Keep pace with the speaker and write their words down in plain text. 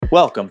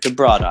Welcome to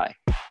Broad Eye,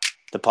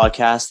 the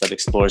podcast that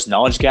explores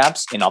knowledge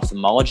gaps in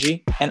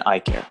ophthalmology and eye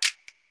care.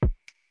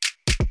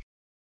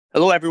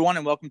 Hello, everyone,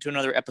 and welcome to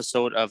another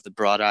episode of the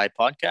Broad Eye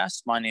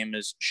podcast. My name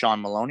is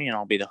Sean Maloney, and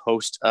I'll be the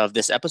host of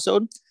this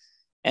episode.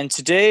 And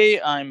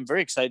today, I'm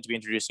very excited to be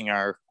introducing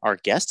our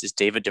guest, is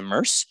David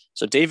Demers.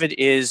 So David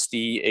is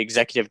the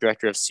Executive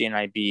Director of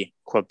CNIB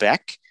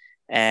Quebec,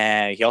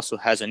 and he also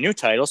has a new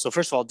title. So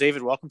first of all,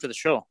 David, welcome to the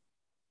show.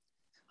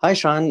 Hi,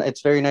 Sean.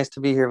 It's very nice to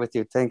be here with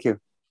you. Thank you.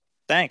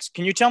 Thanks.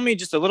 Can you tell me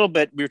just a little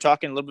bit, we were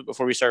talking a little bit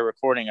before we started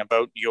recording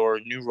about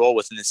your new role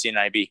within the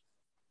CNIB.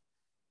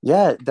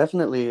 Yeah,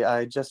 definitely.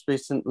 I just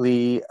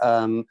recently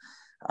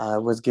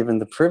was given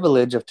the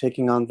privilege of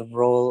taking on the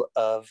role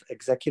of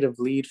executive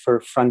lead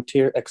for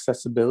Frontier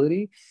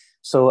Accessibility.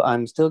 So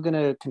I'm still going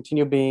to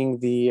continue being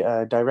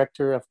the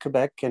director of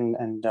Quebec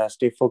and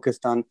stay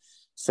focused on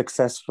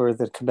success for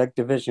the Quebec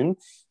division,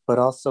 but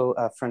also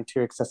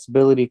Frontier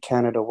Accessibility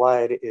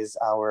Canada-wide is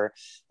our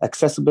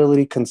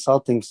accessibility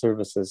consulting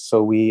services.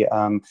 So we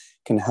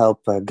can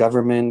help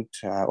government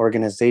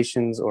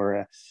organizations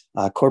or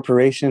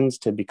corporations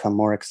to become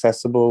more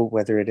accessible,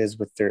 whether it is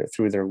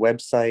through their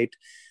website,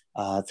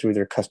 through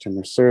their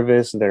customer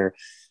service, their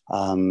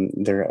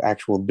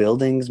actual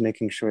buildings,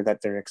 making sure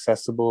that they're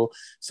accessible.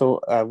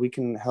 So we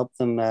can help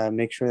them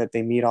make sure that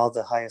they meet all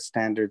the highest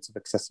standards of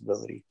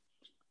accessibility.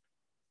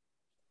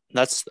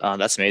 That's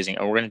amazing.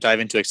 And we're going to dive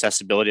into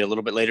accessibility a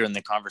little bit later in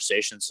the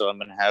conversation. So I'm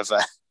going to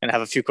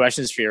have a few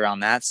questions for you around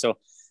that. So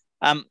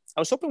I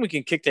was hoping we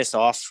can kick this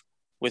off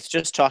with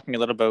just talking a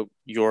little about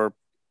your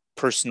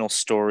personal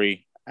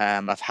story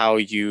of how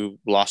you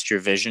lost your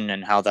vision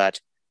and how that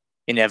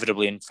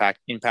inevitably, in fact,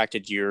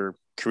 impacted your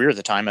career at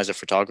the time as a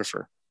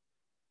photographer.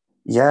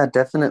 Yeah,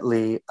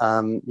 definitely.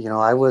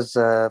 I was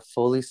a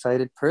fully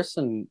sighted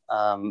person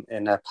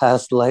in a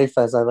past life,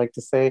 as I like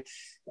to say.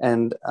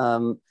 And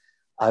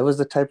I was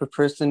the type of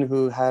person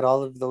who had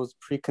all of those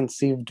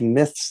preconceived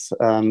myths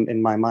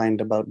in my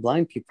mind about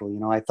blind people.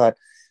 I thought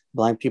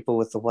blind people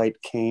with the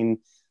white cane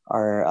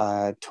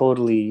are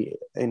totally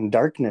in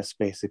darkness,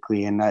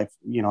 basically. And I've,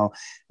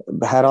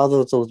 had all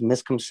those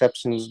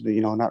misconceptions,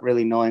 not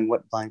really knowing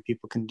what blind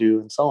people can do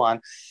and so on.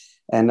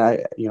 And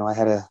I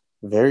had a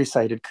very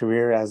sighted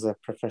career as a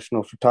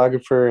professional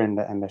photographer and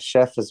a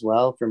chef as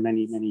well for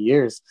many, many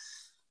years.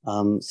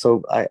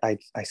 So I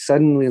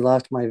suddenly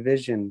lost my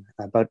vision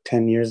about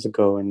 10 years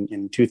ago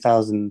in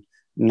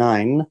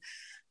 2009.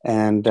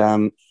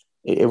 And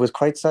it was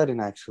quite sudden,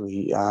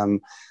 actually.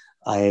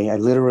 I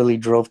literally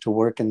drove to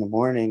work in the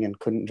morning and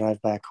couldn't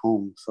drive back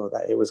home. So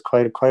it was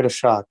quite a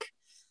shock.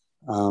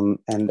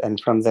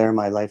 And from there,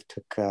 my life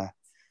took a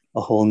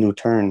whole new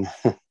turn.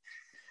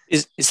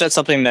 Is that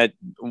something that,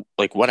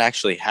 like, what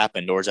actually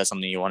happened, or is that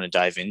something you want to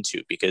dive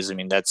into? Because, I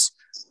mean, that's,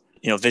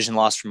 vision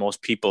loss for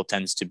most people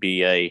tends to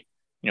be a,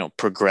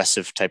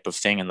 progressive type of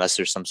thing, unless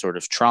there's some sort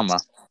of trauma.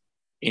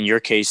 In your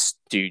case,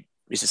 is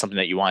it something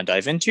that you want to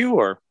dive into,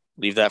 or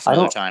leave that for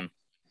another time?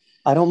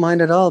 I don't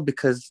mind at all,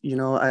 because,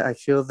 I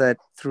feel that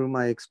through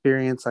my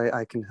experience,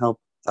 I can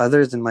help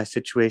others in my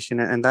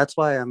situation. And that's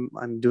why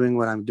I'm doing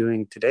what I'm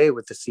doing today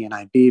with the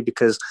CNIB,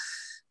 because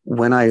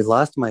when I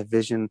lost my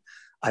vision,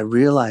 I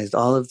realized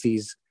all of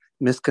these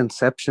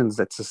misconceptions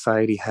that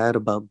society had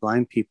about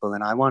blind people.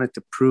 And I wanted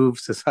to prove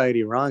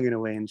society wrong in a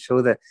way and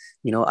show that,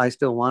 I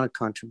still want to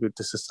contribute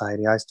to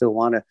society. I still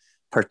want to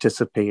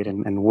participate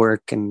and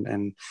work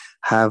and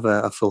have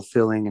a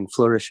fulfilling and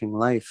flourishing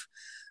life.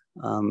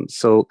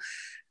 So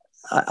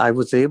I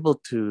was able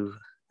to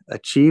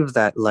achieve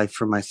that life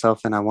for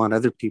myself, and I want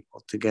other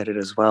people to get it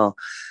as well.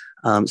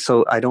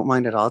 So I don't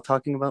mind at all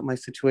talking about my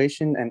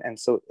situation. And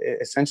so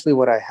essentially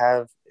what I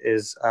have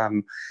is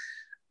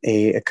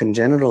a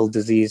congenital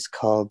disease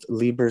called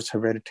Leber's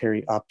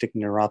hereditary optic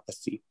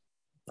neuropathy.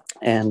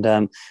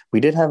 And we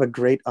did have a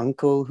great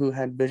uncle who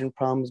had vision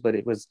problems, but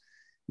it was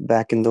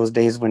back in those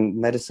days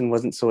when medicine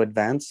wasn't so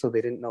advanced, so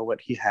they didn't know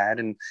what he had.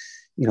 And,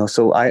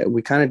 so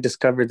we kind of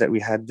discovered that we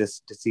had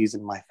this disease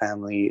in my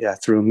family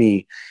through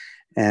me.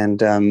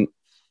 And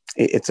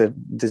it's a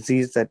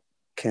disease that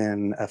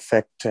can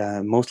affect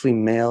mostly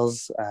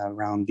males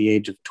around the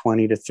age of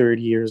 20 to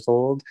 30 years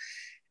old.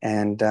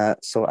 And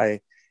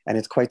and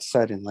it's quite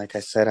sudden. Like I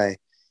said,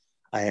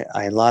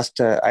 I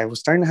lost, I was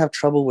starting to have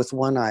trouble with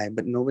one eye,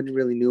 but nobody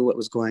really knew what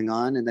was going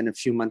on. And then a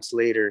few months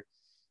later,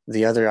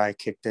 the other eye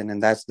kicked in.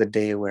 And that's the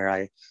day where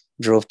I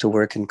drove to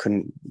work and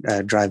couldn't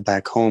drive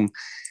back home.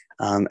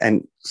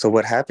 And so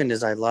what happened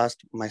is I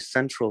lost my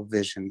central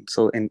vision.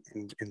 So in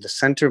the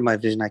center of my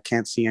vision, I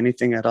can't see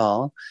anything at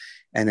all.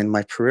 And in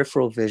my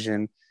peripheral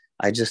vision,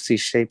 I just see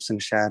shapes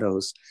and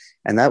shadows.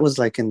 And that was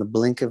like in the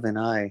blink of an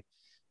eye.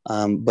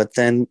 But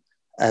then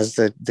as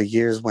the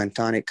years went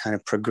on, it kind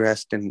of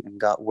progressed and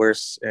got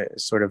worse,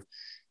 sort of,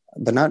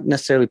 but not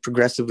necessarily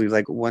progressively.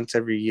 Like once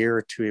every year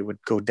or two, it would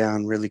go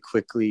down really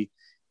quickly,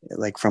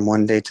 like from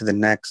one day to the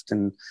next.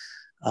 And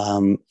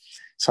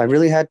so I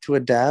really had to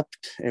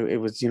adapt. It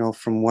was,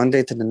 from one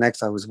day to the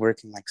next, I was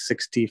working like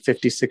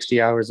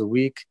 50-60 hours a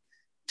week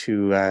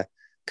to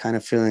kind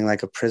of feeling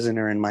like a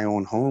prisoner in my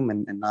own home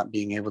and not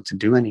being able to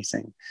do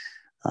anything.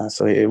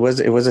 So it was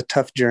a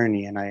tough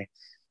journey, and I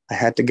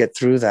had to get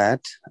through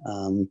that.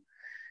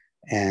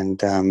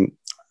 And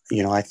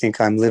I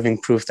think I'm living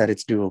proof that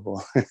it's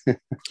doable.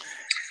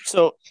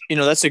 So,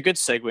 that's a good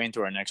segue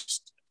into our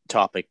next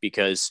topic,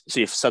 because so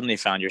you've suddenly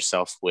found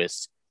yourself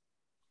with,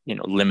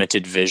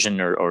 limited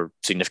vision or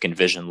significant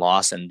vision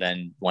loss, and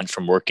then went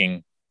from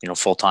working,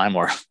 full time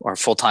or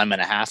full time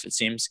and a half, it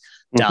seems,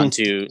 down Mhm.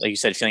 to, like you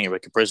said, feeling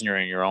like a prisoner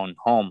in your own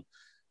home.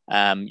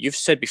 You've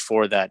said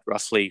before that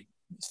roughly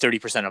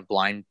 30% of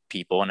blind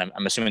people, and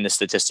I'm assuming this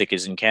statistic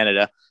is in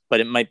Canada, but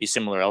it might be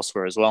similar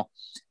elsewhere as well.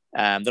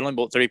 That only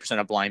about 30%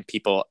 of blind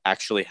people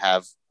actually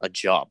have a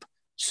job.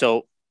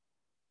 So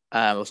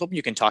I was hoping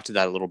you can talk to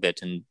that a little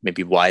bit, and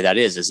maybe why that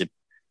is.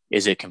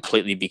 Is it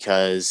completely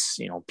because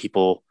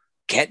people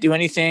can't do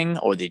anything,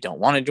 or they don't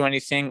want to do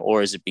anything,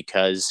 or is it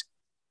because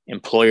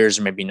employers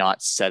are maybe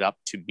not set up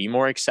to be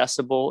more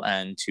accessible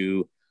and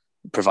to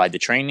provide the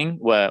training?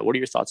 What are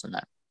your thoughts on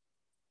that?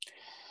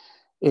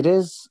 It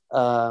is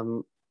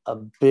a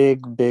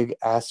big, big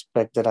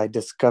aspect that I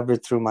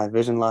discovered through my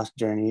vision loss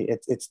journey.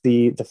 It's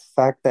the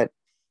fact that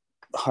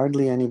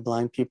hardly any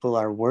blind people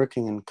are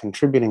working and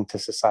contributing to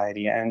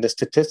society. And the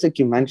statistic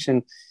you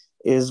mentioned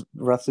is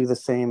roughly the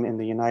same in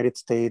the United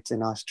States,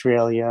 in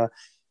Australia,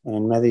 and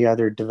in many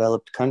other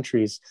developed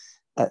countries.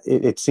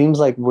 It seems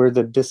like we're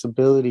the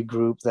disability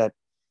group that,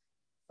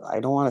 I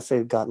don't want to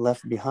say got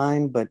left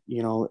behind, but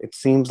it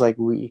seems like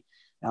we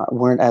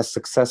weren't as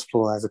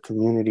successful as a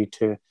community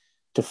to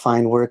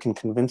find work and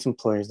convince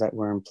employers that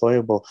we're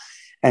employable.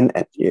 And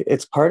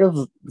it's part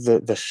of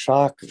the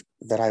shock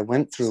that I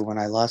went through when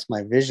I lost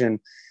my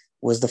vision,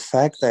 was the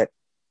fact that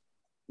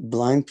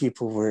blind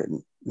people were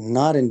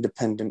not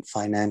independent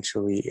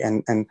financially,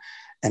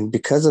 and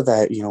because of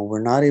that,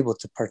 we're not able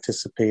to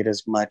participate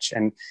as much,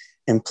 and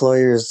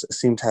employers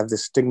seem to have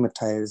this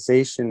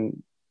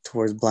stigmatization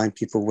towards blind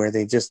people where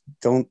they just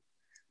don't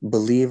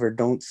believe or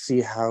don't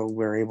see how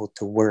we're able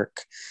to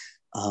work.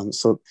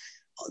 So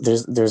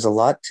there's a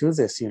lot to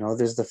this.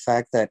 There's the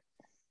fact that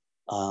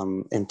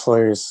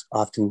employers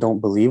often don't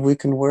believe we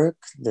can work.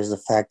 There's the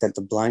fact that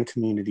the blind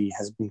community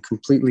has been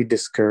completely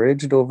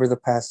discouraged over the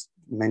past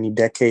many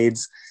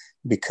decades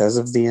because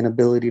of the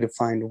inability to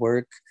find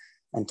work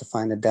and to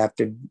find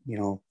adapted,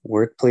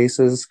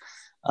 workplaces.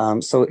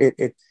 So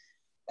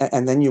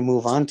and then you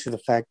move on to the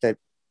fact that,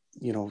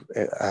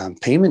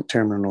 payment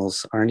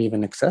terminals aren't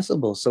even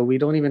accessible. So we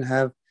don't even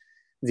have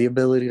the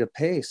ability to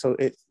pay. So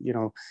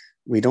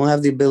we don't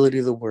have the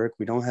ability to work.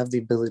 We don't have the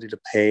ability to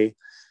pay.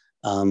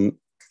 Um,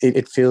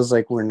 it feels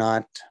like we're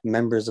not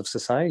members of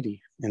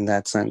society in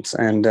that sense.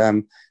 And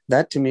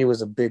that to me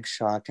was a big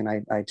shock. And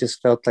I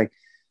just felt like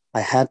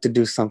I had to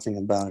do something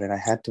about it. I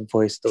had to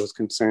voice those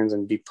concerns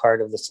and be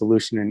part of the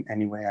solution in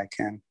any way I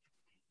can.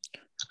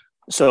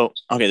 So,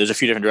 okay, there's a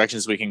few different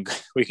directions we can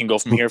go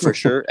from here for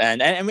sure,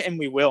 and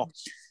we will.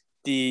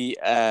 The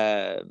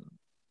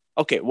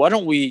Okay, why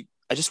don't we?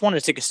 I just wanted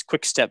to take a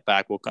quick step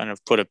back. We'll kind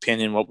of put a pin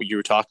in what you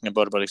were talking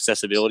about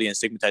accessibility and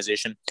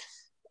stigmatization.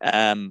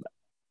 Um,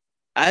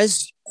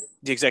 as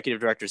the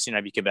executive director of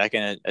CNIB Quebec,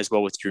 and as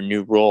well with your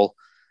new role,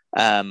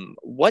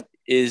 what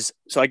is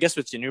so? I guess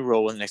with your new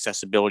role in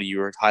accessibility, you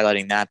were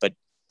highlighting that, but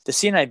the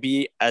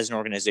CNIB as an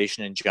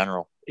organization in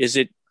general, is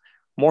it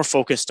more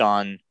focused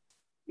on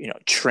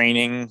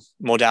training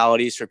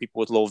modalities for people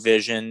with low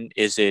vision?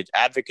 Is it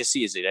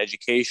advocacy? Is it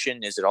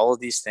education? Is it all of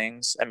these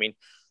things? I mean,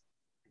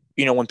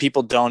 when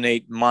people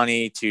donate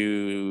money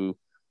to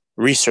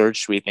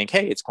research, we think,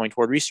 hey, it's going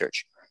toward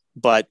research.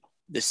 But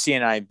the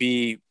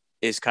CNIB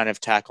is kind of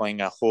tackling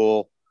a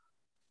whole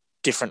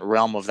different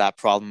realm of that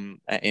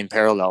problem in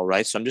parallel,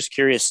 right? So I'm just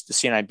curious, the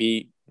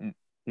CNIB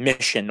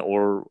mission,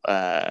 or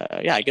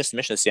I guess the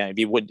mission of the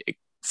CNIB would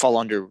fall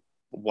under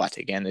what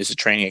again? Is it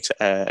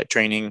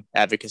training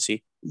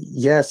advocacy?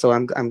 Yeah, so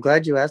I'm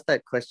glad you asked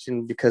that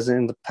question, because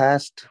in the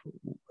past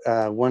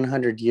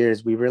 100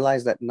 years, we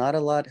realized that not a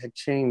lot had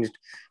changed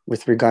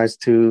with regards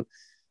to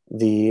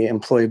the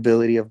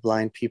employability of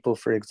blind people,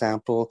 for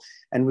example.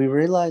 And we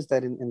realized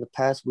that in the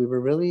past, we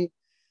were really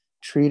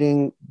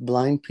treating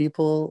blind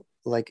people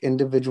like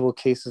individual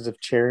cases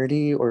of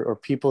charity, or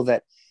people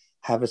that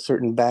have a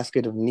certain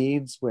basket of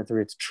needs,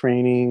 whether it's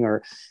training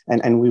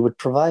and we would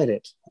provide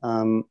it.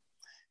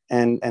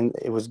 And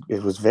it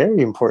was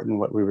very important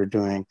what we were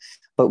doing,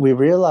 but we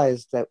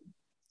realized that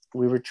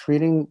we were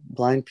treating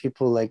blind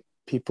people like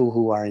people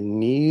who are in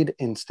need,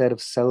 instead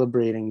of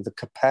celebrating the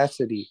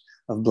capacity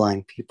of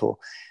blind people.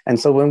 And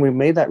so when we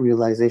made that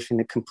realization,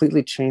 it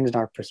completely changed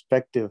our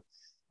perspective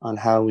on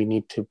how we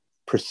need to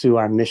pursue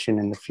our mission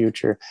in the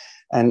future.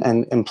 And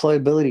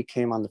employability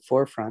came on the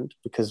forefront,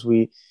 because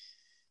we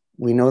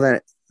know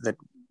that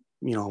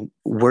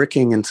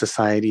working in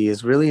society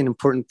is really an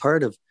important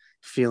part of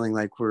feeling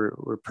like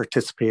we're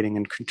participating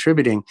and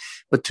contributing.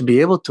 But to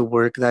be able to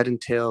work, that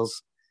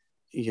entails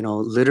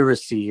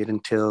literacy, it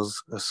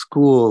entails a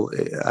school,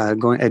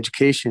 going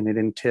education, it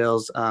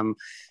entails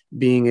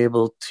being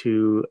able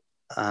to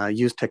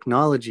use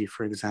technology,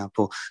 for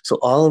example. So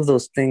all of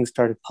those things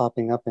started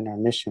popping up in our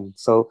mission.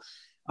 So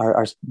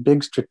our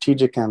big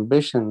strategic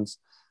ambitions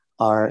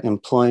our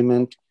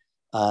employment,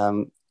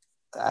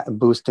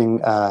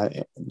 boosting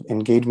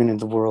engagement in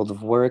the world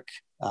of work,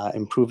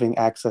 improving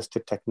access to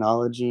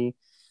technology,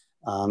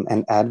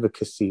 and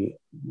advocacy.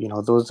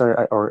 Those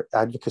are, or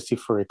advocacy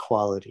for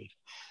equality.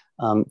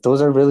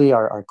 Those are really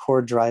our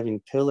core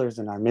driving pillars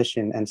in our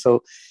mission. And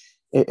so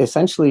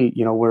essentially,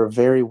 we're a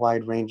very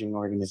wide ranging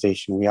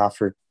organization. We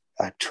offer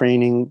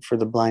training for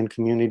the blind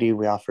community.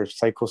 We offer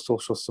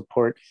psychosocial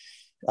support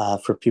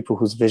for people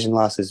whose vision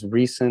loss is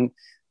recent.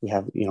 We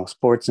have,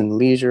 sports and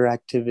leisure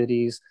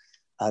activities.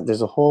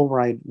 There's a whole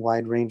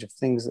wide range of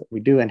things that we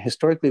do. And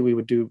historically, we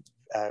would do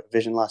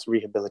vision loss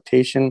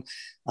rehabilitation,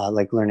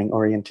 like learning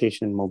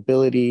orientation and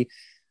mobility,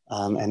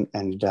 and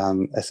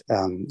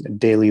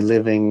daily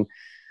living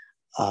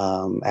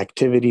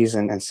activities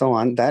and so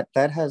on.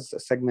 That has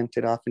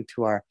segmented off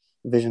into our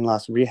vision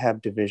loss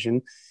rehab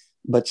division.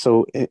 But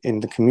so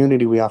in the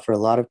community, we offer a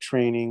lot of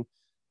training,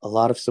 a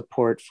lot of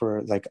support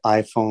for like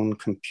iPhone,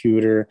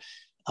 computer,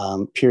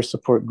 peer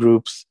support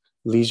groups,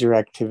 leisure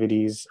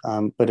activities,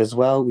 but as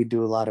well, we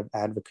do a lot of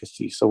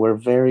advocacy. So we're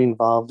very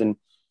involved in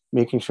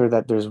making sure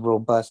that there's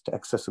robust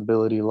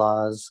accessibility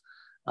laws,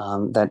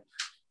 that,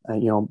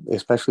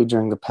 especially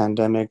during the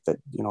pandemic, that,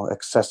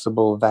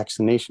 accessible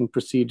vaccination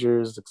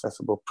procedures,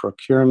 accessible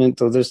procurement.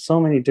 So there's so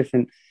many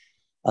different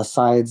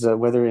sides,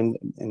 whether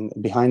in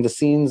behind the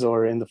scenes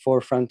or in the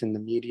forefront in the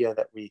media,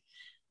 that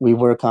we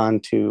work on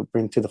to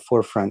bring to the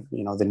forefront,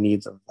 the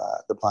needs of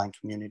the blind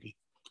community,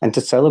 and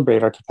to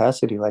celebrate our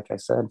capacity, like I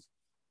said.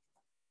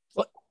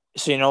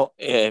 So,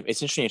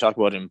 it's interesting you talk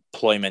about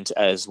employment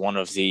as one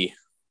of the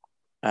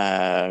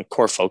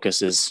core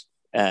focuses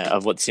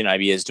of what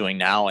CNIB is doing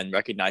now, and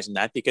recognizing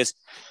that, because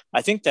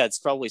I think that's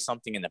probably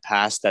something in the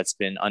past that's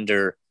been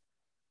under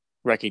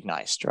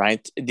recognized,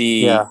 right?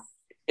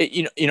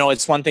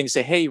 It's one thing to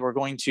say, hey, we're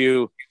going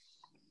to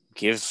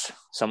give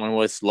someone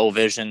with low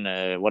vision,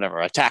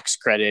 a tax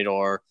credit,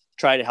 or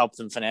try to help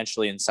them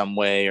financially in some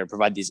way, or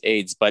provide these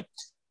aids. But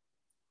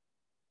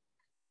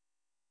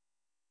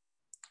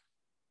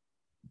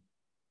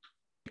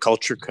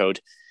culture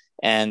code,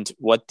 and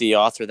what the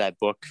author of that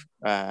book,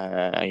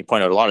 he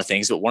pointed out a lot of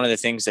things, but one of the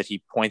things that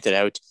he pointed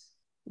out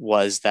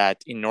was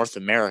that in North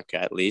America,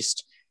 at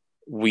least,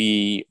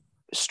 we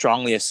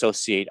strongly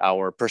associate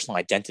our personal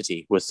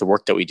identity with the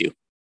work that we do,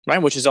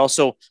 right? Which is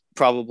also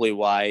probably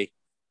why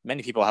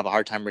many people have a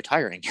hard time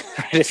retiring.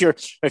 Right? If you're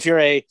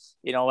a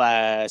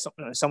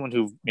someone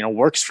who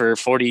works for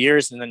 40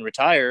 years and then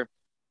retires,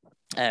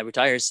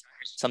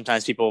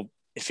 sometimes people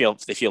feel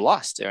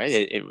lost,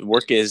 right?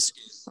 Work is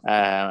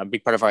a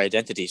big part of our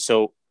identity.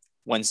 So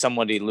when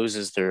somebody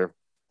loses their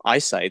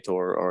eyesight,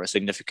 or a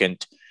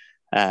significant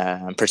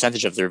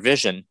percentage of their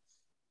vision,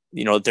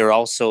 they're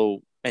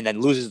also, and then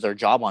loses their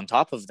job on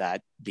top of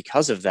that,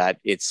 because of that,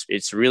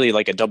 it's really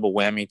like a double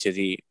whammy to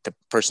the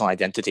personal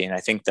identity. And I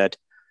think that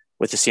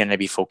with the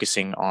CNIB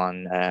focusing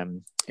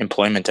on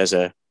employment as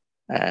a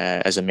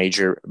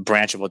major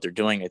branch of what they're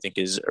doing, I think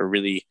is a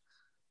really,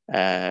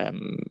 I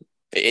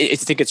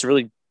think it's a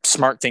really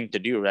smart thing to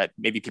do, that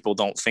maybe people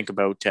don't think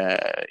about,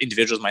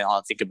 individuals might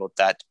not think about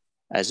that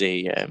as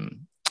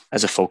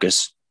a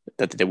focus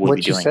that they would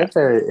be doing. What you said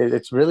there,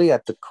 it's really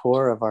at the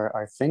core of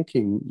our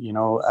thinking,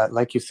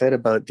 like you said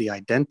about the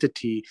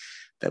identity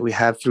that we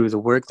have through the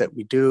work that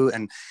we do.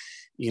 And,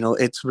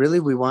 it's really,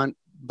 we want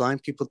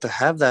blind people to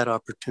have that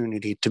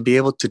opportunity to be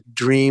able to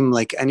dream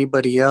like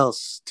anybody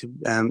else.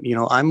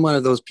 I'm one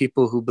of those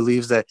people who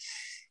believes that,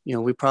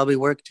 we probably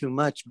work too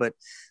much, but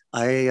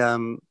I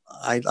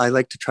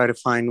like to try to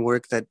find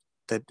work that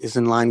is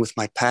in line with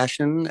my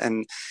passion.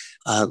 And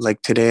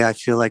like today, I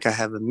feel like I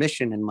have a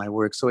mission in my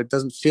work, so it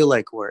doesn't feel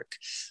like work.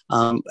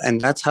 And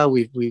that's how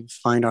we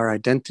find our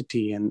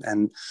identity.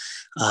 And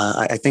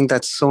I think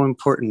that's so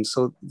important.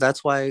 So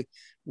that's why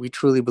we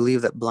truly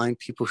believe that blind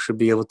people should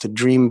be able to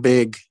dream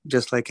big,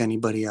 just like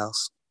anybody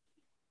else.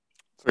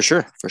 For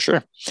sure.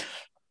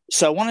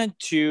 So I wanted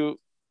to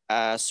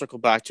circle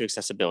back to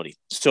accessibility.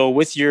 So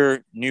with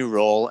your new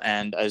role,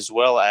 and as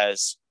well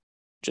as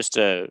just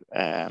a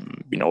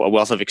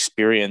wealth of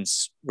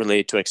experience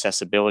related to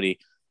accessibility,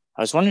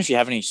 I was wondering if you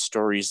have any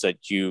stories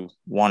that you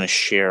want to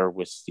share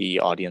with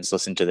the audience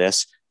listening to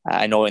this.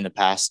 I know in the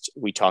past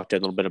we talked a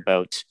little bit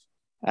about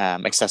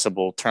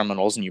accessible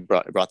terminals, and you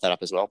brought that up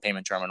as well,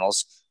 payment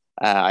terminals.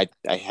 I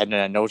had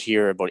a note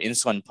here about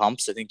insulin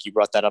pumps. I think you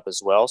brought that up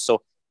as well.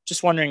 So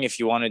just wondering if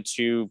you wanted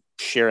to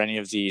share any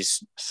of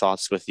these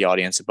thoughts with the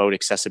audience about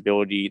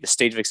accessibility, the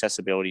state of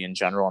accessibility in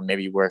general, and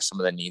maybe where some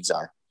of the needs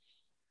are.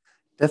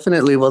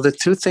 Definitely. Well, the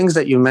two things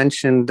that you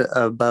mentioned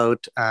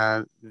about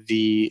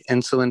the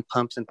insulin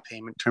pumps and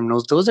payment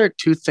terminals, those are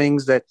two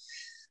things that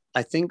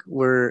I think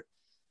were,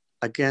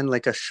 again,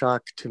 like a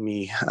shock to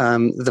me.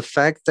 The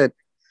fact that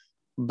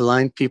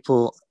blind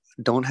people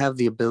don't have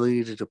the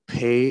ability to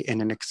pay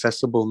in an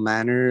accessible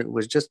manner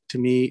was just, to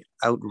me,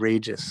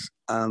 outrageous.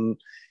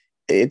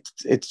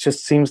 It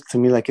just seems to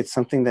me like it's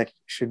something that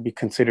should be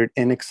considered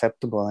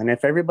unacceptable. And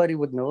if everybody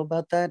would know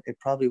about that, it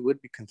probably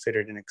would be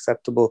considered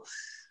unacceptable.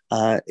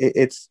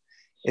 It's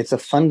a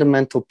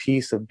fundamental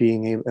piece of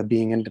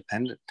being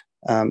independent.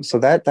 So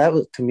that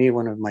was to me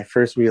one of my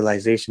first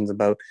realizations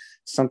about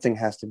something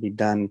has to be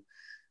done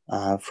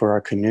for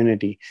our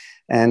community.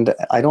 And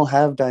I don't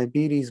have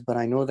diabetes, but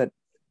I know that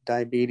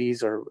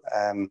diabetes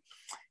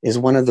is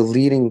one of the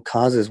leading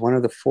causes, one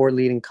of the four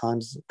leading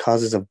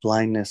causes of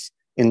blindness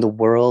in the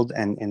world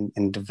and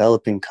in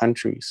developing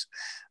countries.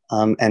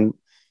 And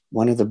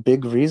one of the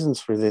big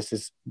reasons for this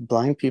is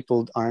blind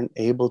people aren't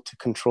able to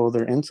control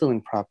their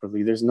insulin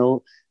properly. There's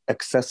no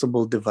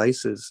accessible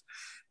devices.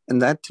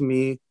 And that to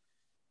me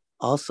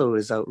also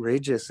is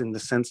outrageous in the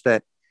sense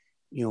that,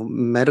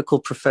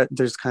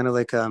 there's kind of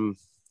like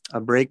a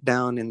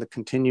breakdown in the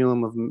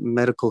continuum of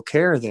medical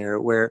care there,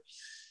 where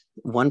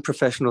one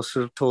professional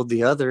sort of told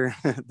the other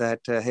that,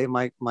 hey,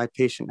 my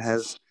patient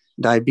has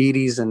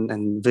diabetes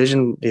and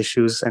vision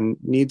issues and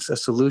needs a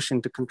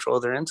solution to control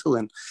their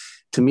insulin.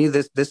 To me,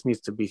 this needs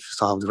to be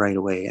solved right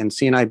away. And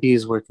CNIB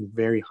is working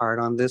very hard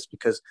on this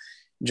because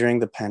during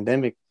the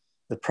pandemic,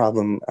 the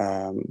problem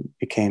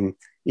became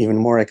even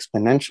more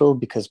exponential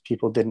because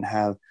people didn't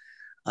have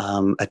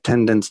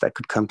attendants that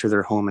could come to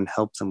their home and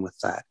help them with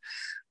that.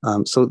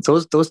 So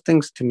those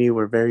things to me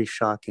were very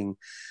shocking.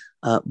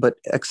 But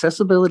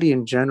accessibility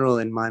in general,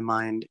 in my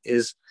mind,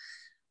 is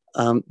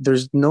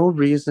there's no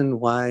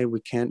reason why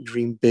we can't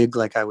dream big,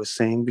 like I was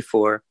saying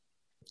before.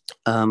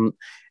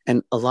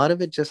 And a lot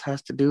of it just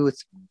has to do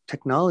with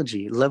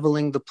technology,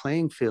 leveling the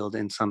playing field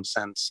in some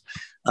sense.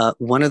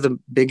 One of the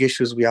big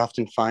issues we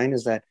often find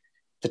is that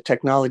the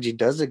technology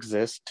does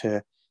exist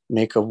to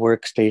make a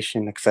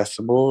workstation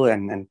accessible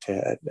and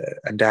to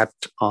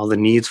adapt all the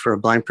needs for a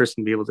blind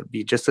person to be able to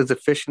be just as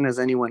efficient as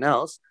anyone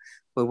else.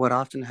 But what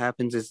often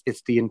happens is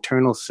it's the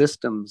internal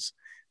systems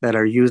that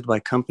are used by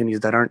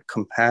companies that aren't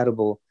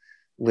compatible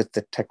with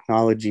the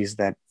technologies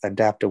that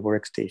adapt a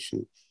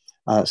workstation.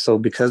 So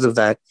because of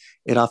that,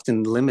 it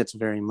often limits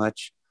very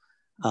much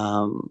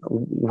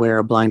where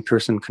a blind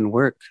person can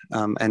work.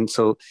 And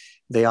so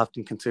they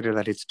often consider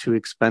that it's too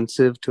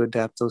expensive to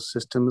adapt those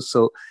systems.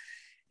 So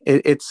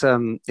it's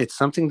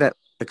something that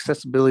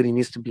accessibility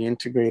needs to be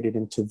integrated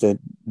into the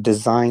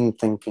design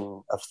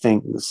thinking of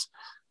things.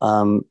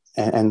 And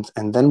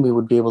then we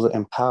would be able to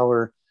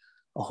empower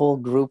a whole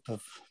group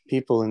of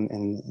people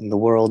in the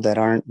world that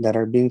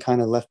are being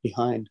kind of left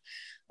behind.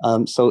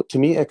 So to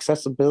me,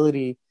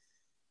 accessibility,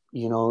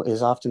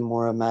 is often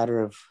more a matter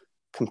of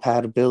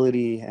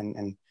compatibility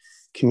and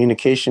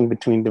communication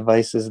between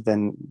devices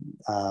than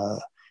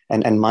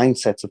and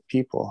mindsets of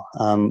people.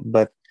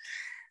 But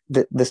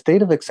the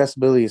state of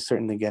accessibility is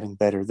certainly getting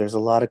better. There's a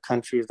lot of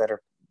countries that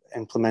are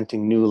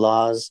implementing new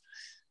laws,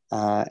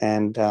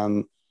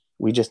 and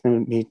we just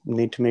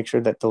need to make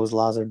sure that those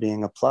laws are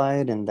being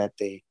applied and that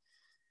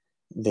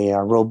they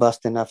are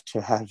robust enough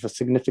to have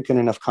significant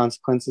enough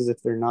consequences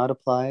if they're not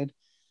applied.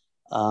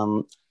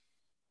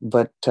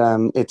 But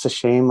it's a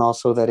shame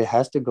also that it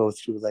has to go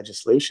through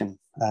legislation.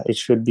 It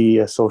should be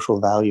a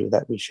social value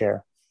that we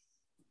share.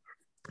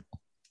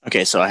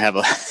 Okay, so I have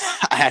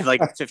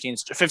like 15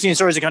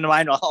 stories that come to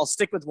mind. I'll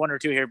stick with one or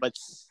two here, but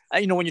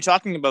when you're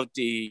talking about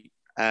the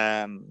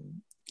kind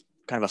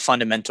of a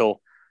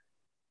fundamental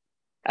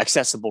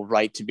accessible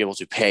right to be able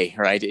to pay,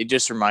 right? It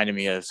just reminded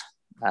me of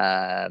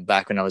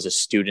back when I was a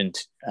student,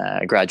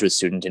 a graduate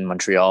student in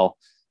Montreal,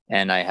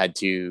 and I had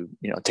to,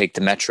 take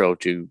the metro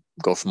to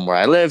go from where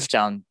I live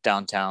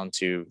downtown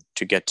to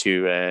get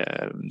to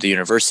the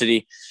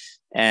university.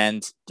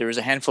 And there was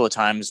a handful of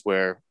times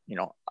where,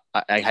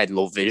 I had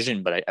low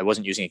vision, but I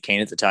wasn't using a cane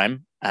at the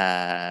time.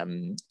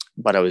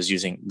 But I was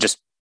just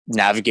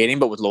navigating,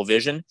 but with low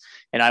vision.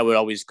 And I would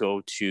always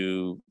go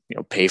to,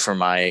 pay for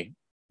my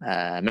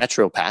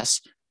metro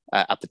pass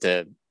up at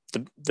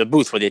the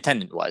booth where the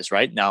attendant was.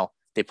 Right now,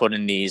 they put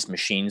in these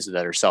machines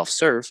that are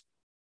self-serve,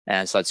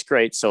 and so that's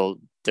great.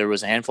 So there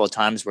was a handful of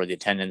times where the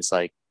attendant's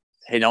like,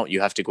 "Hey, no, you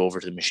have to go over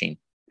to the machine,"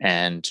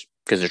 and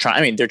because they're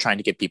trying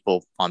to get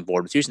people on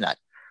board with using that.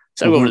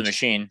 So I go over to the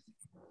machine,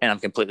 and I'm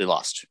completely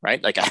lost.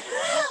 Right, like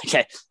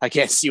I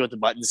can't see what the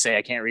buttons say.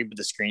 I can't read what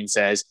the screen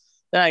says.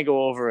 Then I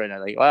go over and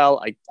I'm like,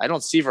 well, I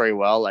don't see very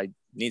well. I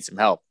need some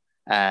help.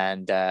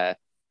 And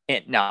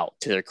now,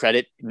 to their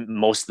credit,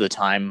 most of the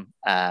time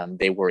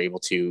they were able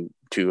to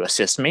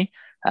assist me.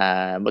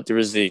 But there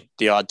was the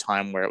odd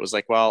time where it was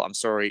like, well, I'm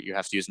sorry, you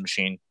have to use the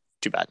machine.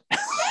 Too bad.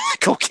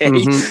 Okay.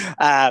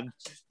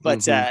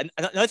 But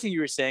another thing you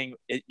were saying,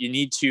 we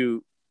need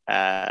to,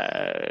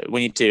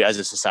 as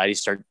a society,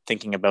 start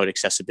thinking about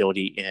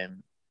accessibility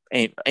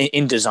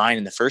in design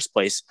in the first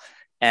place.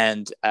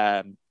 And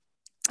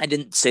I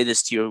didn't say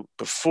this to you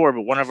before,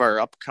 but one of our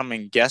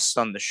upcoming guests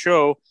on the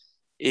show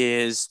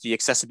is the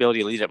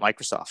accessibility lead at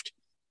Microsoft.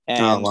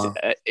 And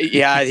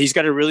he's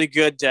got a really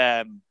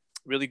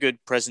good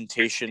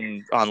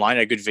presentation online,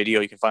 a good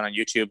video you can find on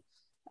YouTube.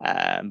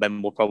 But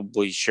we'll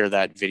probably share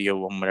that video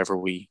whenever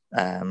we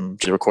do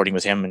the recording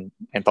with him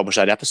and publish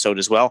that episode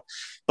as well.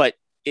 But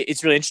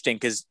it's really interesting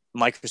because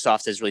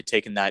Microsoft has really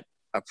taken that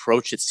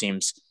approach, it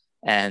seems.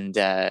 And,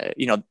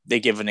 they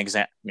give an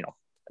example,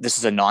 this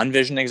is a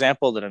non-vision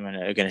example that I'm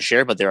going to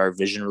share, but there are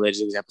vision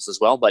related examples as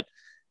well. But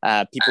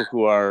people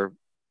who are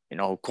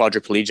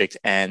quadriplegic,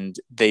 and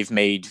they've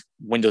made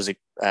Windows,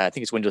 I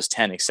think it's Windows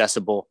 10,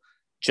 accessible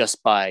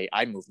just by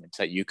eye movement,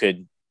 that you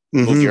could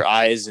move your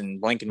eyes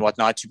and blink and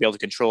whatnot to be able to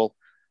control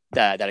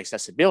that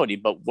accessibility.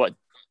 But what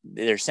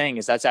they're saying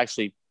is that's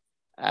actually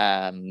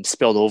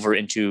spilled over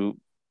into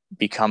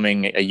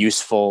becoming a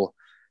useful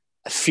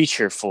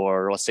feature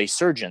for, let's say,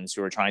 surgeons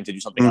who are trying to do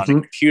something on a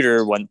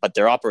computer but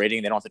they're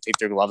operating, they don't have to take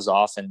their gloves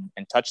off and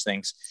touch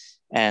things.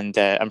 And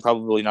I'm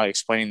probably not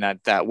explaining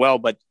that well,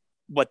 but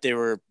what they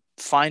were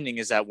finding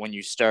is that when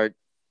you start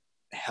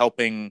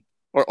helping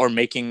or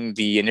making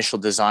the initial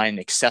design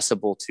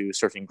accessible to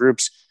certain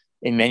groups,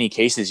 in many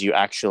cases you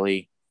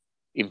actually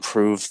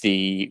improve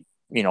the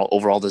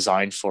overall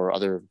design for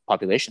other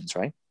populations,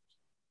 right?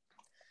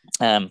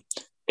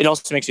 It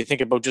also makes you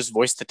think about just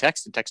voice to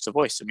text and text to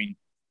voice. I mean,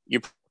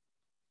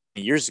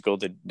 years ago,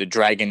 the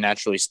Dragon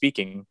Naturally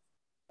Speaking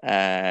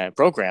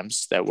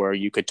programs that where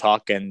you could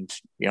talk and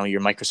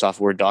your Microsoft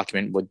Word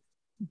document would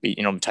be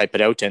type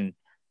it out and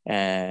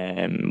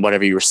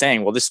whatever you were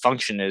saying. Well, this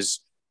function is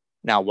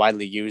now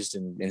widely used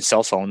in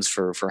cell phones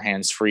for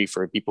hands-free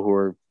for people who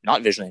are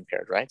not visually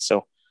impaired, right?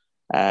 So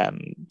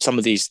some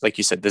of these, like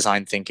you said,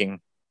 design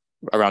thinking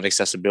around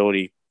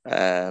accessibility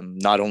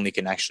not only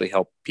can actually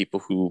help people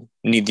who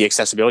need the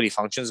accessibility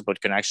functions,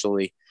 but can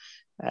actually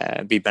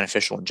be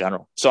beneficial in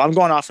general. So I'm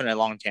going off on a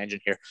long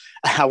tangent here.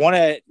 I want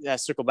to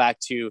circle back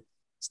to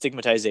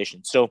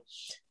stigmatization. So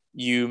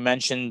you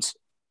mentioned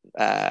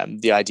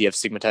the idea of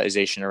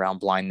stigmatization around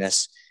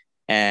blindness,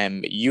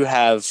 and you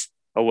have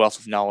a wealth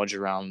of knowledge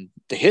around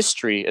the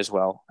history as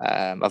well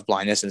of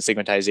blindness and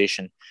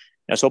stigmatization.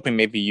 I was hoping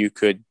maybe you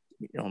could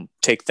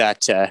take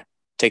that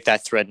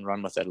thread and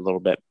run with it a little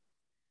bit.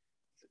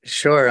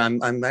 Sure.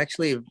 I'm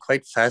actually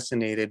quite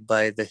fascinated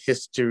by the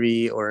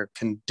history or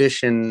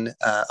condition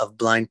of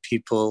blind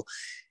people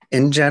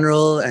in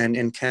general, and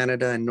in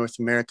Canada and North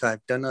America.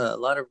 I've done a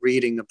lot of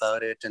reading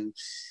about it, and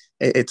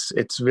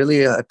it's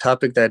really a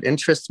topic that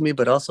interests me,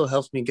 but also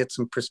helps me get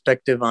some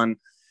perspective on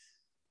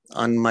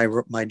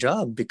my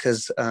job,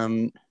 because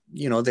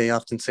they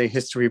often say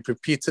history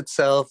repeats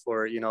itself,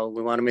 or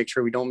we want to make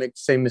sure we don't make the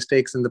same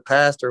mistakes in the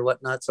past or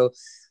whatnot. So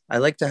I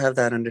like to have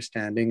that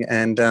understanding,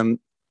 and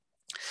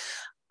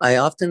I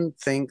often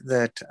think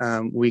that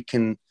we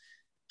can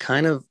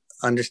kind of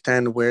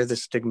understand where the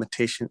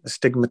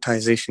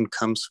stigmatization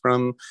comes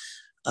from.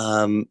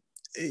 In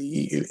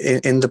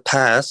the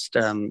past,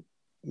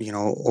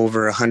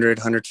 over 100,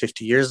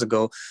 150 years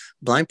ago,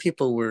 blind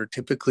people were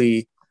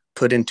typically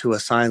put into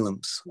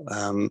asylums.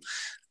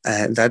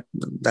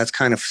 That's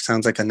kind of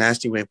sounds like a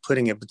nasty way of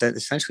putting it, but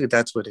essentially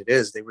that's what it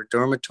is. They were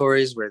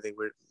dormitories where they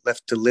were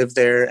left to live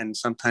there, and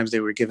sometimes they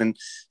were given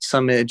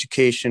some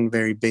education,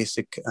 very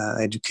basic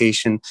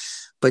education.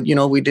 But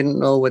we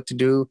didn't know what to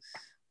do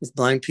with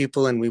blind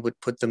people, and we would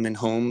put them in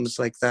homes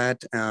like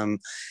that.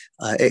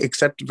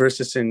 Except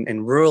versus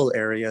in rural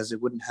areas, it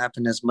wouldn't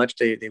happen as much.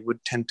 They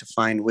would tend to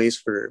find ways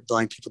for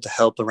blind people to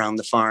help around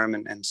the farm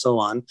and so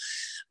on.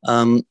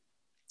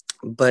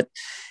 But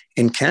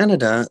in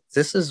Canada,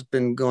 this has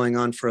been going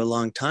on for a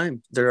long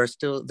time. There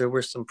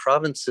were some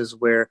provinces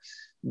where,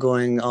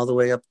 going all the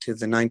way up to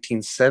the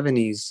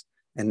 1970s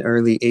and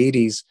early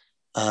 80s,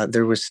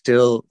 there were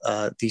still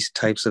these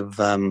types of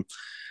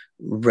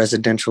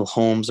residential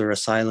homes or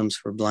asylums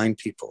for blind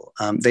people.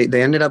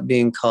 They ended up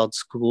being called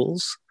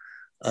schools,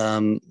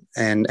 and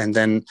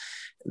then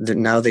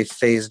now they've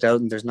phased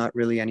out, and there's not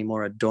really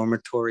anymore a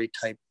dormitory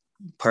type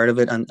part of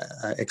it,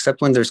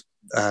 except when there's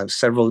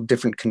several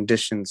different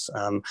conditions,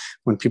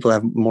 when people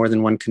have more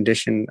than one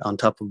condition on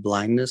top of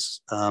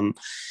blindness.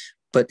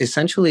 But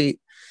essentially,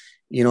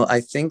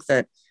 I think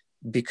that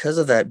because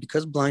of that,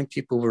 because blind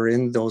people were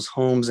in those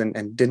homes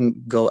and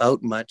didn't go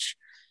out much,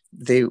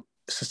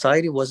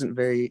 society wasn't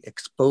very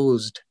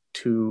exposed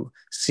to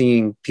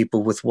seeing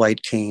people with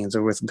white canes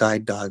or with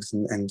guide dogs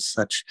and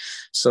such.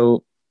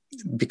 So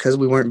because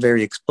we weren't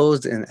very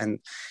exposed, and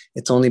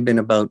it's only been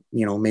about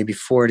maybe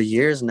 40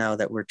 years now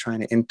that we're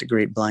trying to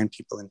integrate blind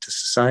people into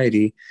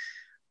society,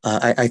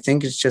 I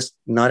think it's just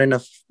not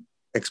enough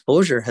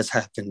exposure has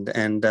happened,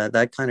 and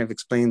that kind of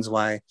explains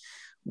why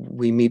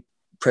we meet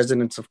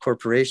presidents of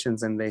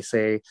corporations and they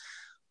say,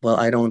 well,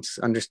 I don't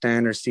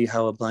understand or see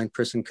how a blind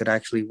person could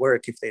actually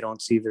work if they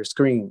don't see their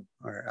screen,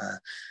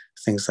 or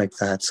things like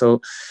that.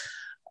 So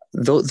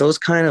those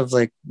kind of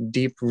like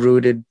deep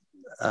rooted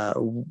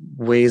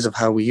ways of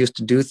how we used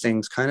to do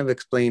things kind of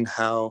explain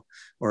how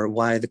or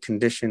why the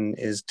condition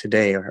is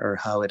today, or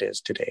how it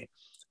is today.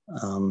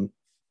 And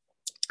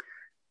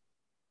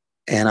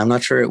I'm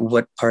not sure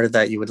what part of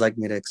that you would like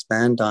me to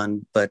expand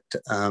on, but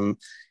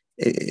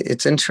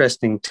it's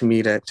interesting to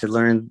me to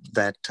learn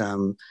that,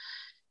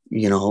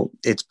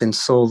 it's been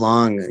so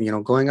long,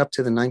 going up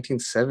to the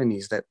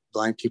 1970s, that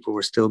blind people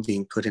were still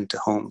being put into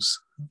homes.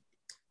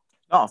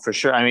 Oh, for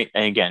sure. I mean,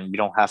 again, we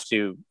don't have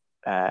to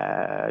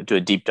do a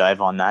deep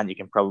dive on that. You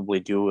can probably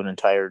do an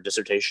entire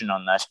dissertation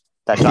on that.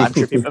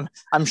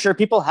 I'm sure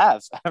people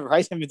have,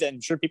 right?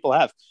 I'm sure people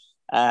have.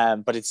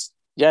 But it's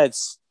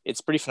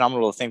pretty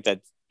phenomenal to think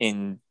that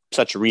in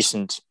such a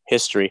recent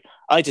history.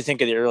 I like to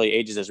think of the early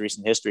ages as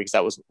recent history because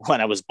that was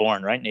when I was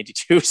born, right, in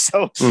 '82.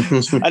 So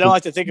I don't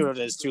like to think of it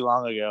as too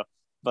long ago.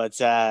 But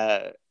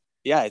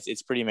yeah,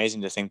 it's pretty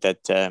amazing to think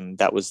that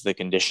that was the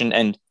condition.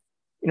 And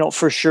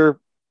for sure,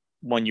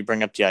 when you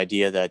bring up the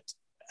idea that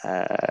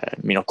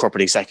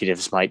corporate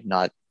executives might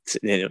not,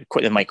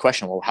 they might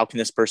question, well, how can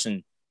this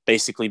person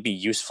basically be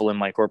useful in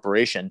my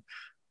corporation?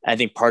 I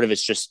think part of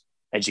it's just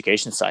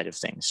education side of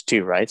things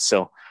too, right?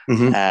 So,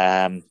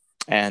 and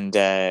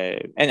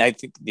I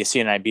think the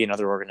CNIB and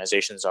other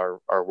organizations are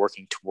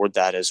working toward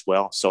that as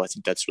well. So I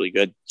think that's really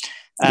good.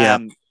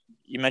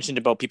 You mentioned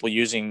about people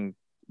using,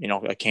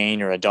 a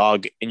cane or a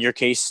dog. In your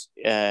case,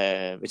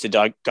 it's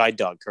a guide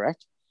dog,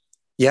 correct?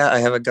 Yeah, I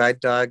have a guide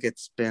dog.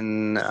 It's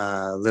been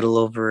a little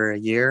over a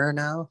year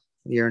now,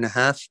 a year and a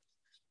half.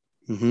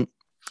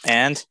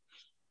 And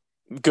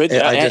good.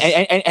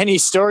 Any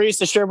stories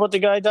to share about the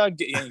guide dog?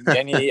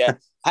 Any?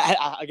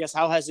 I guess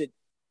how has it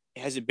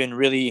been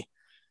really,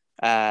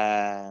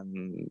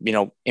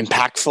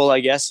 impactful?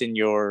 I guess in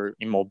your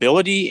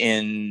mobility,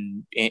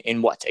 in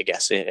what? I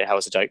guess how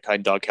has the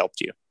guide dog helped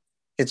you?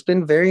 It's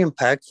been very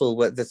impactful.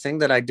 What the thing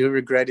that I do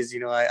regret is,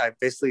 I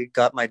basically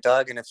got my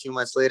dog, and a few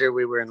months later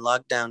we were in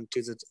lockdown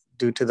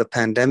due to the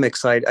pandemic.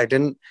 So I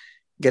didn't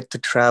get to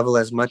travel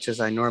as much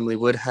as I normally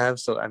would have.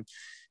 So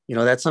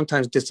that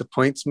sometimes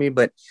disappoints me,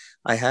 but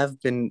I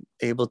have been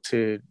able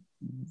to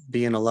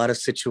be in a lot of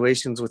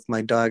situations with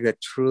my dog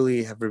that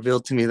truly have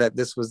revealed to me that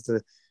this was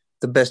the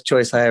best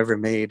choice I ever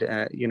made.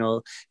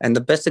 And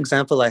the best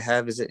example I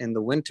have is in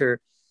the winter.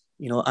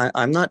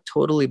 I'm not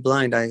totally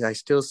blind. I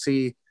still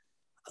see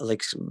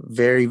like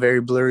very, very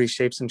blurry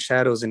shapes and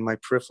shadows in my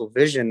peripheral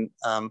vision.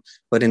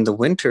 But in the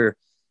winter,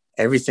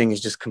 everything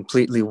is just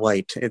completely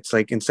white. It's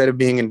like, instead of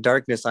being in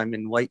darkness, I'm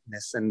in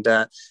whiteness, and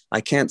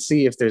I can't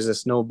see if there's a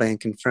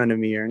snowbank in front of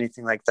me or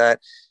anything like that.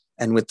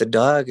 And with the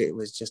dog, it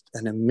was just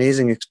an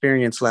amazing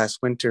experience last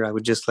winter. I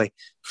would just like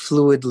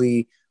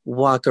fluidly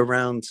walk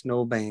around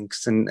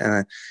snowbanks, and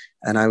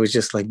I was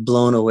just like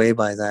blown away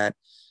by that.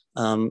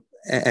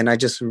 And I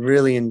just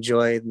really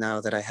enjoy now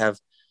that I have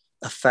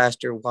a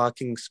faster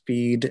walking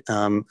speed.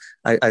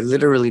 I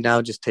literally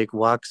now just take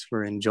walks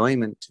for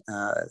enjoyment,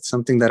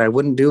 something that I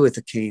wouldn't do with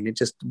a cane. It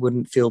just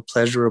wouldn't feel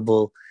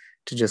pleasurable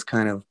to just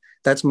kind of,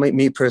 that's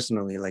me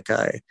personally. Like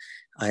I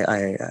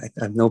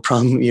have no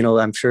problem,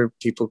 I'm sure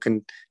people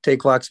can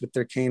take walks with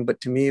their cane, but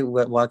to me,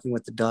 walking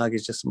with the dog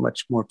is just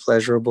much more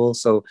pleasurable.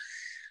 So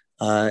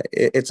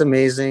it's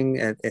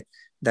amazing.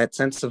 That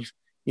sense of,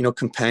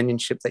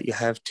 companionship that you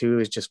have too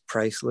is just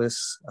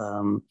priceless.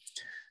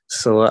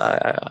 So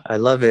I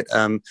love it.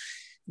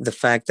 The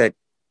fact that,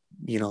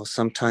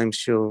 sometimes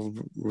she'll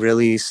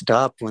really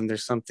stop when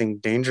there's something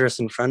dangerous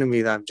in front of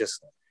me, that I'm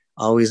just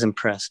always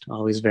impressed,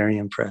 always very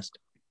impressed.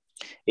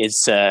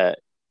 It's,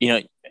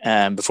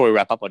 before we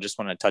wrap up, I just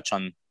want to touch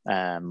on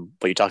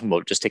what you're talking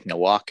about, just taking a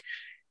walk.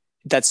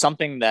 That's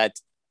something that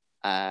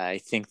I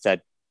think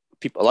that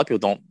a lot of people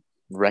don't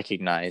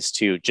recognize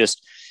too.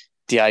 Just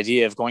the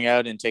idea of going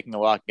out and taking a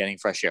walk, getting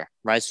fresh air,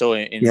 right? So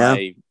in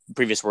my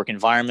previous work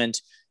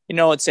environment,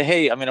 I'd say,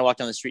 hey, I'm going to walk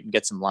down the street and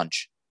get some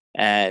lunch.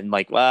 And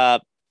like,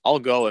 well, I'll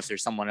go if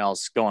there's someone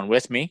else going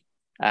with me.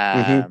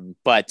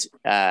 But,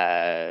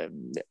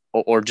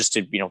 or just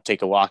to,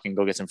 take a walk and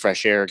go get some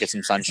fresh air, get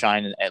some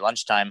sunshine at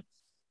lunchtime.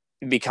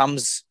 It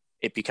becomes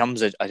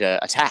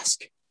a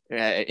task.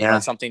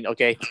 It's something,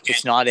 okay,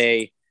 it's not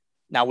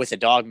now with a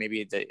dog,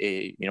 maybe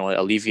it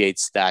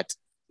alleviates that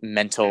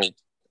mental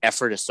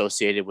effort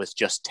associated with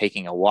just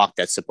taking a walk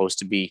that's supposed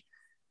to be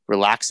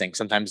relaxing.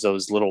 Sometimes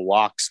those little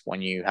walks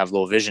when you have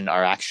low vision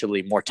are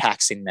actually more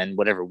taxing than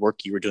whatever work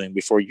you were doing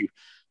before you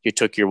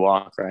took your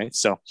walk, right?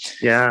 So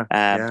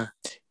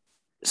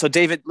so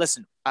David,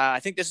 listen,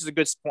 I think this is a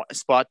good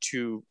spot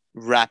to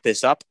wrap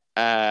this up.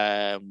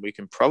 We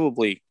can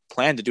probably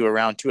plan to do a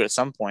round 2 at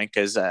some point,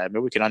 because maybe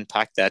we can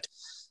unpack that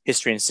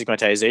history and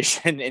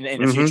stigmatization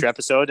in a future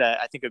episode.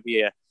 I think it would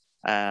be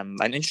an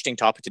interesting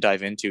topic to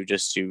dive into,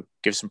 just to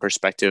give some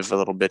perspective, a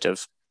little bit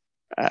of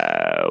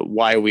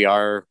why we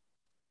are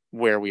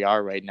where we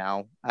are right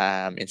now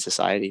in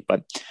society.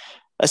 But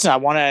listen, I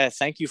want to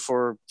thank you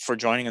for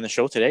joining on the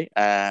show today.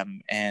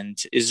 And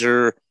is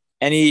there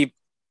any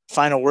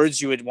final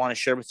words you would want to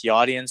share with the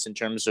audience in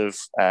terms of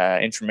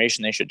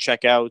information they should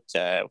check out,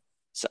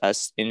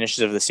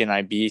 initiative of the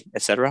CNIB,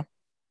 etc.?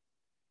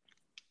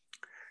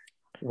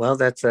 Well,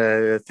 that's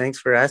thanks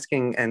for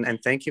asking, and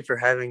thank you for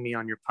having me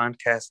on your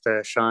podcast,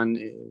 Sean.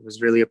 It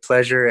was really a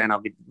pleasure, and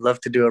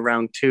love to do a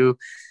round 2.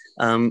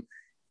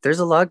 There's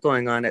a lot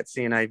going on at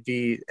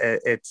CNIB.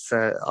 It's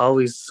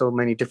always so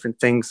many different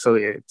things. So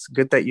it's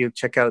good that you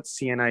check out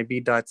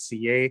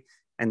cnib.ca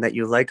and that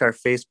you like our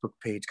Facebook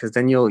page, because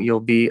then you'll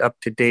be up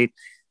to date.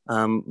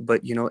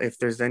 But if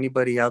there's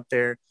anybody out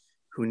there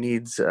who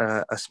needs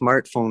a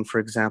smartphone, for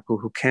example,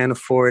 who can't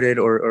afford it,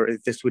 or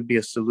if this would be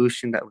a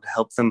solution that would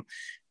help them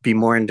be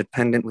more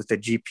independent with a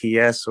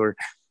GPS or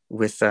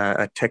with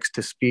a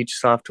text-to-speech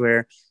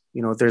software,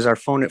 there's our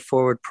Phone It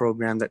Forward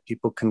program that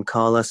people can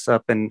call us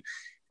up and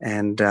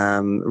and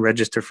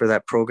register for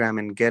that program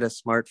and get a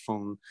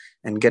smartphone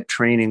and get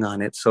training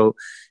on it. So,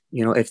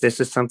 if this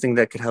is something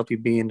that could help you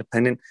be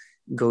independent,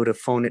 go to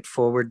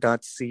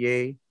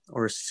phoneitforward.ca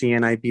or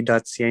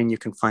cnib.ca and you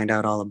can find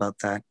out all about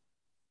that.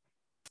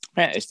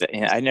 Man,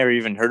 I never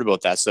even heard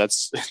about that. So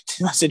that's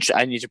interesting.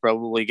 I need to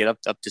probably get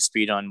up to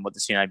speed on what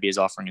the CNIB is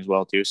offering as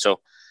well too. So,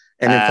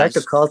 and in fact,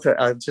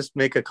 I'll just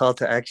make a call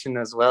to action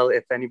as well.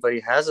 If anybody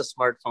has a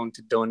smartphone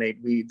to donate,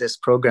 this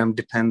program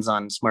depends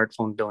on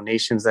smartphone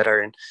donations that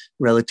are in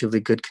relatively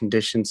good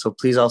condition. So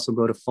please also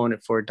go to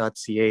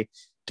phoneitforward.ca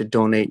to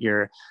donate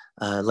your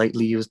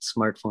lightly used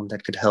smartphone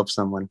that could help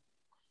someone.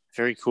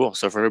 Very cool.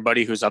 So for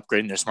everybody who's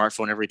upgrading their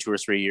smartphone every 2 or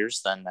 3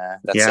 years, then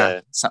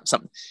that's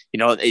something,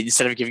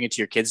 instead of giving it to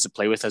your kids to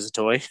play with as a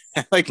toy,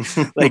 like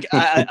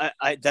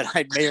I that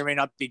I may or may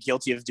not be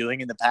guilty of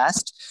doing in the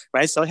past,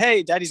 right? So,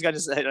 hey, daddy's got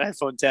his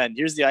iPhone 10.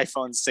 Here's the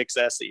iPhone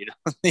 6S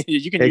that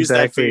you can use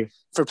that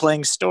for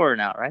playing store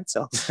now, right?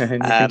 So and you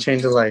can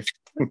change a life.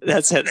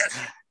 That's it.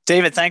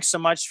 David, thanks so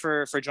much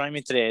for joining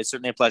me today. It's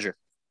certainly a pleasure.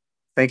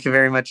 Thank you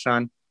very much,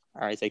 Sean.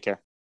 All right. Take care.